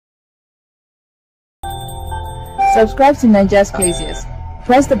Subscribe to Nigeria's Craziest.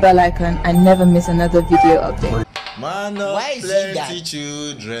 Press the bell icon and never miss another video update. Man of plenty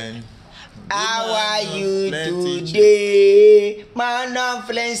children. How are you today? Man of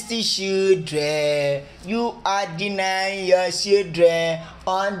plenty children. You are denying your children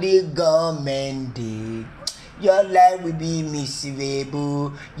on the government day. Your life will be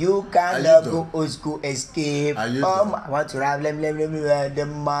miserable. You cannot go old school escape. I want to have let me the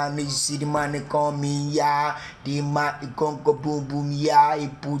man. You see the man coming, yeah. The man come go boom boom, yeah. He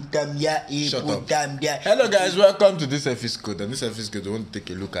put them, yeah. He put them there. Hello guys, welcome to this episode. And this episode, we want to take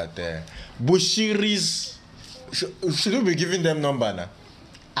a look at Bushiri's. Should we be giving them number now?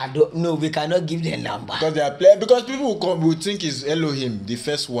 I don't know. We cannot give the number because they are playing. Because people will think it's Elohim, the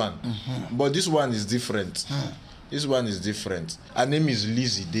first one, but this one is different. This one is different. Her name is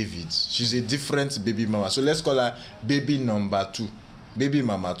Lizzie David. She's a different baby mama. So let's call her baby number 2, baby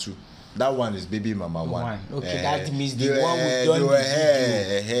mama 2. That one is baby mama 1. Okay, that means the one we've done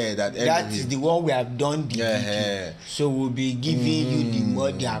the video. That is the one we have done the video. So we'll be giving you the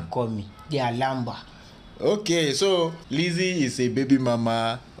what they are coming. They are number. Okay, so Lizzie is a baby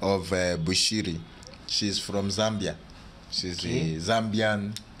mama of Bushiri. She's from Zambia. She's a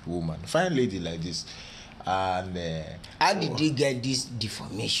Zambian woman. Fine lady like this. And how did they get this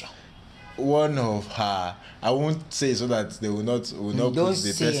deformation? One of her, I won't say so that they will not put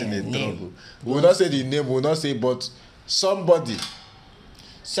the person in trouble. We will not say the name, we will not say, but somebody.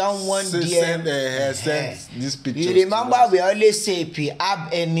 Someone sent this picture. You remember we always say if you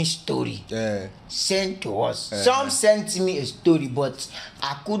have any story, send to us. Some sent me a story, but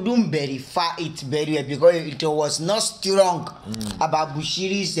I couldn't verify it very well because it was not strong about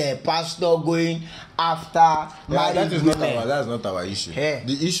Bushiri's pastor going after married women. That's not our issue.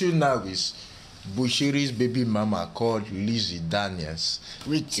 The issue now is Bushiri's baby mama called Lizzie Daniels.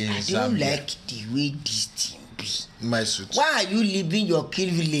 Which I don't like the way this thing. My suit. Why are you leaving your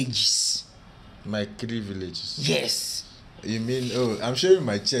privileges? My privileges? Yes. You mean, oh, I'm showing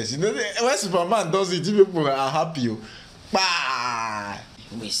my chest. You know, when Superman does it, people are happy. Bah!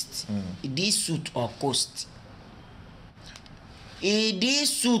 Waste. This suit or cost? This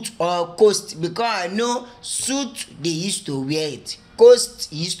suit or cost? Because I know suit they used to wear it.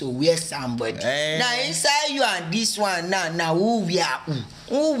 Cost used to wear somebody. Now inside you and this one now who we are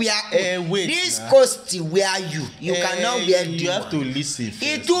who we are wait, this cost wear you cannot wear you have to listen first.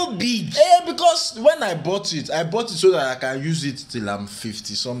 It's too big. Because when I bought it so that I can use it till I'm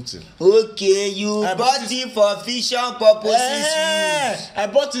 50 something. Okay, you bought it for fission purposes. I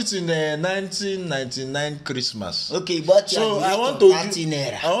bought it in 1999 Christmas. Okay, but so I want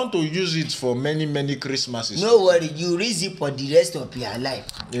to use it for many Christmases. No worry, you raise it for the rest of your life.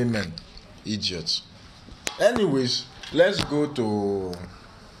 Amen. Idiots. Anyways, let's go to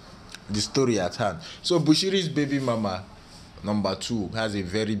the story at hand. So Bushiri's baby mama number 2 has a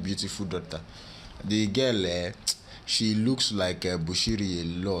very beautiful daughter. The girl, she looks like Bushiri a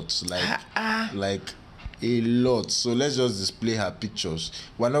lot, like a lot. So let's just display her pictures.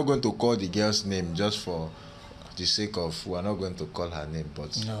 We're not going to call the girl's name just for the sake of, we're not going to call her name,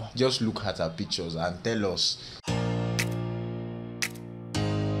 but just look at her pictures and tell us.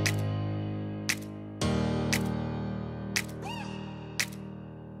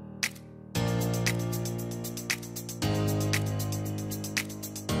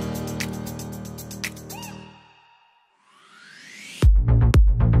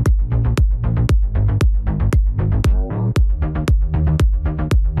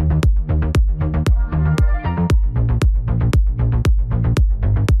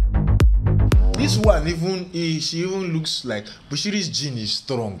 This one she even looks like Bushiri's gene is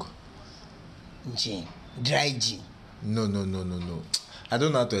strong. Gene, dry gene. No. I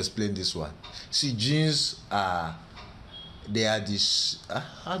don't know how to explain this one. See, genes they are this.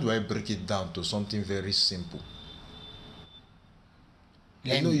 How do I break it down to something very simple?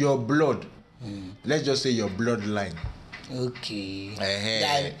 You know your blood. Let's just say your bloodline. Okay.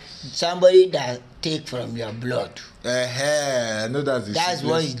 That somebody that take from your blood. No, that's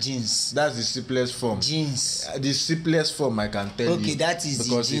what is genes. That's the simplest form. Genes. The simplest form I can tell you. Okay, that is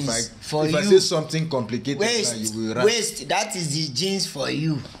because the genes if I say something complicated, you will run. Waste. That is the genes for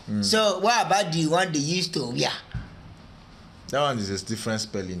you. So what about the one they used to wear? That one is a different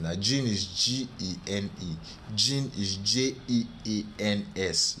spelling. Gene is G-E-N-E. Gene is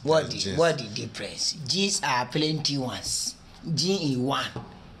J-E-A-N-S. What the difference? Genes are plenty ones. Gene is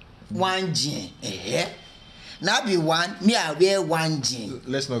one gene. Now be one. Me I wear one gene.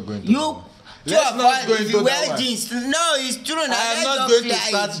 Let's not go into you. Let's not go into wear jeans. No, it's true. I am not going to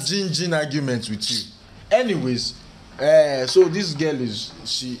start gene arguments with you. Anyways, So this girl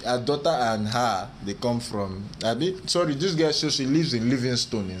her daughter and her, they come from, this girl, so she lives in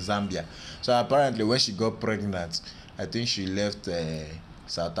Livingstone in Zambia. So apparently when she got pregnant, I think she left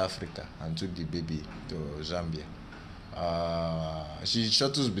South Africa and took the baby to Zambia. She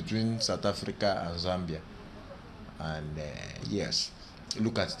shuttles between South Africa and Zambia. And yes,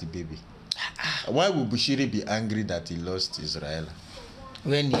 look at the baby. Why would Bushiri be angry that he lost Israel?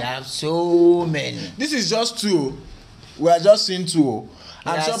 When you have so many. This is just two. We are just seeing two.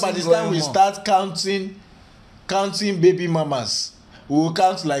 I'm sure by the time we start counting baby mamas, we will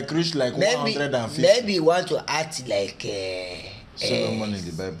count reach 150. Maybe you want to act like Solomon in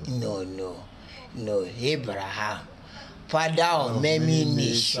the Bible. No, Abraham, father of many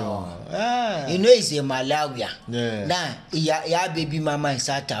nations. You know he's a Malawian. Yeah. Now he have baby mama in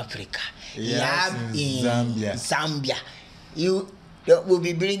South Africa. He have in Zambia. You will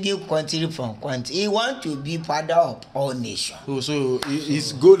be bringing country from country. He want to be father of all nations. So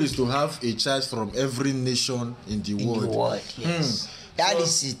his goal is to have a child from every nation in the world. In the world, yes. That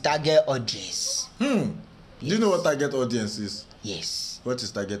is his target audience. Yes. Do you know what target audience is? Yes. What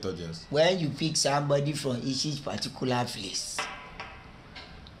is target audience? When you pick somebody from each particular place.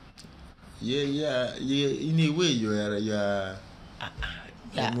 Yeah. In a way, you are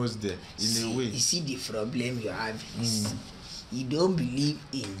almost there. In a way. You see the problem you have is you don't believe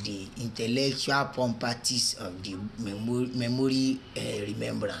in the intellectual properties of the memory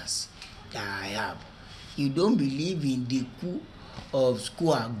remembrance that I have. You don't believe in the coup of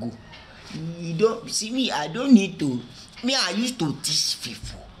school and go. You don't see me. I don't need to. Me, I used to teach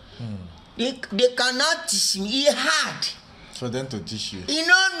people. They cannot teach me. It's hard for them to teach you. You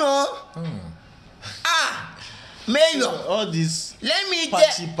don't know. Mayor, all this let me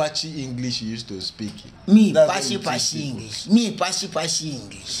patchy English you used to speak. Me patchy English.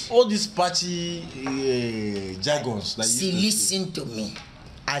 All these patchy jargons that you listen to me.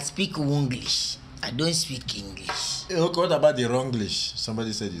 I speak English. I don't speak English. Okay, what about the Wronglish?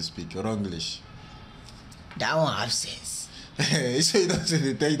 Somebody said you speak Wronglish. That one have sense. So you don't say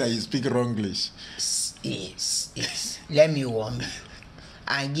they tell you that you speak Wronglish. Yes. Let me warn you.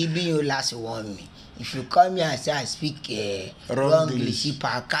 I'm giving you last warning. If you come here and say I speak Wronglish, if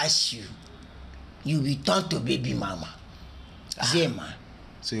I catch you, you will turn to baby mama. Zema.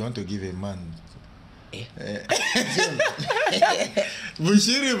 So you want to give a man?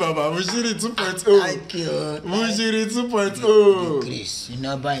 Bushiri Baba, Bushiri 2.0. Thank you. Bushiri 2.0. Chris, you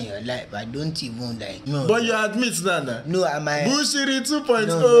never in your life. I don't even like. No. But you admit, Nana. No, am I? Bushiri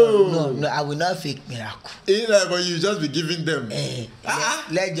 2.0. No, I will not fake miracle. But you just be giving them.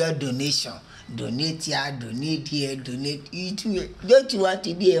 Let your donation. Donate here, donate. Don't you want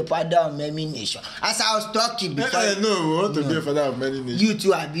to be a father of many nations? As I was talking before. No, we want to be a father of many nations. You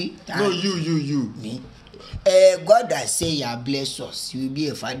too, Abi. No, you. Me. God has said you are blessed us. You will be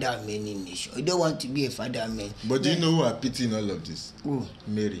a father of many nations. You don't want to be a father of many. But do you know who are pitying all of this? Who?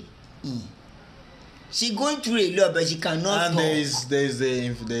 Mary. She going through a lot, but she cannot. And there is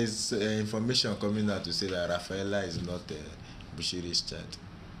information coming out to say that Rafaela is not Bushiri's child.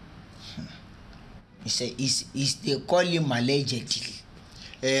 They call him allegedly.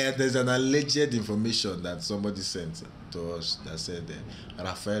 There's an alleged information that somebody sent to us that said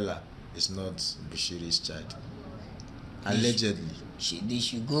Rafaela is not Bushiri's child. Allegedly. They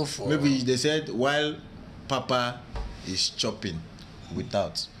should go for. Maybe they said while Papa is chopping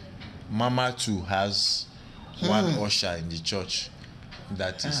without, Mama too has one usher in the church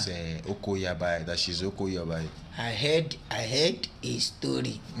that is Okoyabai, that she's Okoyabai. I heard a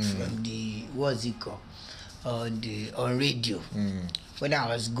story from the what's it called on radio when I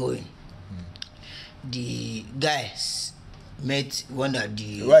was going. The guys met one of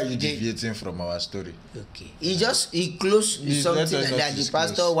the. Why are you deviating from our story? Okay, he closed something like that. The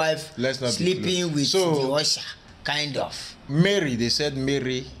pastor wife sleeping with the usher, kind of. Mary, they said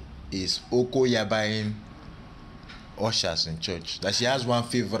Mary is Okoyabai ushers in church. That she has one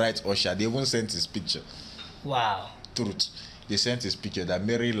favorite usher. They even sent his picture. Wow. Truth. They sent his picture that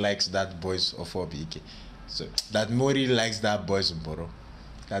Mary likes that boy's of Obike. So that Mary likes that boy's Mboro.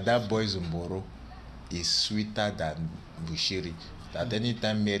 That boy's Mboro is sweeter than Bushiri. That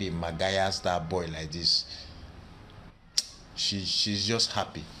anytime Mary magayas that boy like this, she's just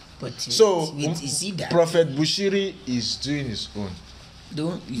happy. But so that Prophet Bushiri is doing his own.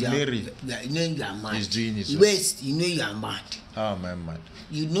 Mary you are mad. Is doing his own. Wait, you know you are mad. How am I mad?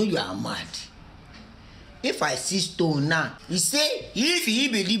 You know you are mad. If I see stone now, he say if he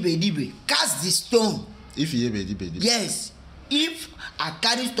be cast the stone. If he be yes. If I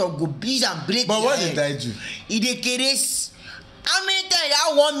carry stone go beat and break. But what did I do? He dey caress. How many times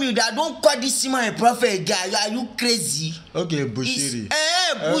I warn you that don't call this man a prophet guy? Are you crazy? Okay, Bushiri.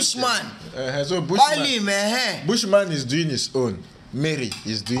 Bushman. So Call him, Bushman is doing his own. Mary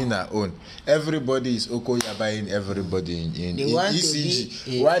is doing her own. Everybody is Okoyabaing everybody in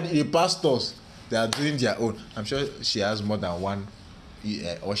ECG. While the pastors, they are doing their own. I'm sure she has more than one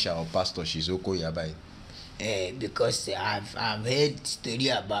usher or pastor she's Okoyabaing. Because I've heard story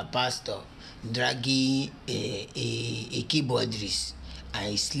about pastor dragging a keyboardist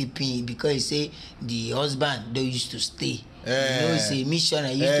and he's sleeping because he say the husband don't used to stay. You know, say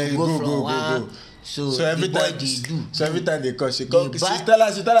missionary used to go from. So every time they do. So every time they call, she tell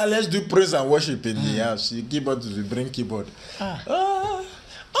her, let's do praise and worship in the house. She keyboard to bring keyboard. The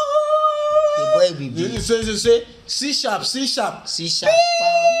boy be big. Say C sharp.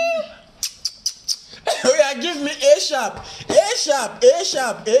 Oh yeah, give me A sharp.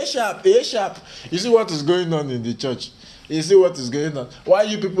 You see what is going on in the church? You see what is going on? Why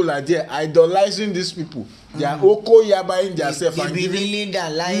you people are there idolizing these people? They are Okoyabaing themselves and giving. They be really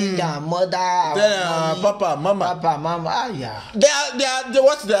that lying their mother. Papa, mama. Yeah. They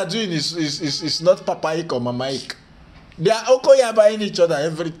what they are doing is not Papa-ic or Mama-ic. They are Okoyabaing each other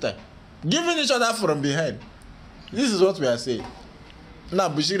every time, giving each other from behind. This is what we are saying. Now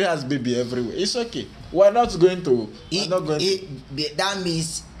Bushiri has baby everywhere. It's okay. We're not going to. That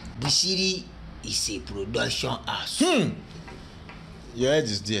means Bushiri is a production house. Your head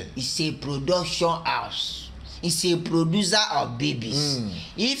is there. It's a production house. It's a producer of babies.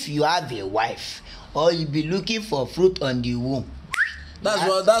 If you have a wife or you be looking for fruit on the womb.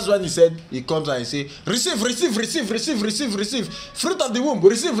 That's when he said, he comes and he say, receive. Fruit of the womb,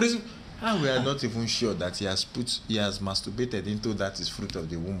 receive. And we are not even sure that he has masturbated into that is fruit of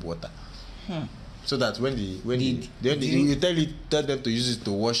the womb water. So that when you tell them to use it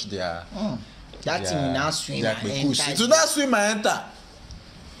to wash their that thing will now swim and enter. It will not swim and enter.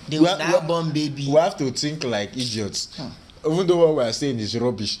 They will now born baby. We have to think like idiots. Even though what we are saying is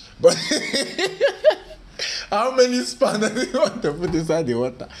rubbish. But how many sperm do you want to put inside the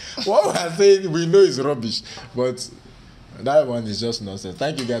water? What we are saying we know is rubbish. But that one is just nonsense.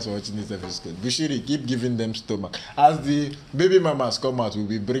 Thank you guys for watching this episode. Bushiri, keep giving them stomach. As the baby mamas come out, we'll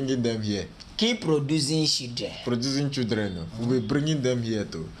be bringing them here. Keep producing children. We'll be bringing them here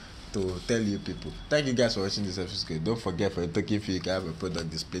to tell you people. Thank you guys for watching this episode. Don't forget, for a token fee, you can have a product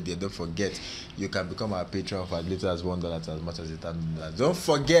displayed there. Don't forget, you can become our patron for as little as $1 as much as $10. Don't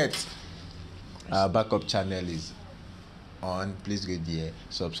forget, our backup channel is on. Please go there,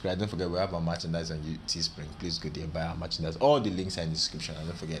 subscribe. Don't forget, we have our merchandise on Teespring. Please go there, buy our merchandise. All the links are in the description. And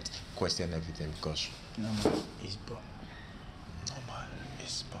don't forget, question everything because normal is boring.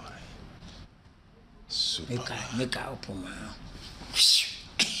 Super. Make I open my mouth.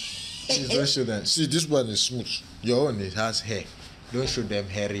 Please don't show them. See, this one is smooth. Your own, it has hair. Don't show them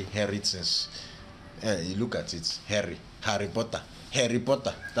hairy things. You look at it, Harry Potter.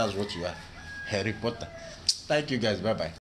 That's what you are, Harry Potter. Thank you guys. Bye bye.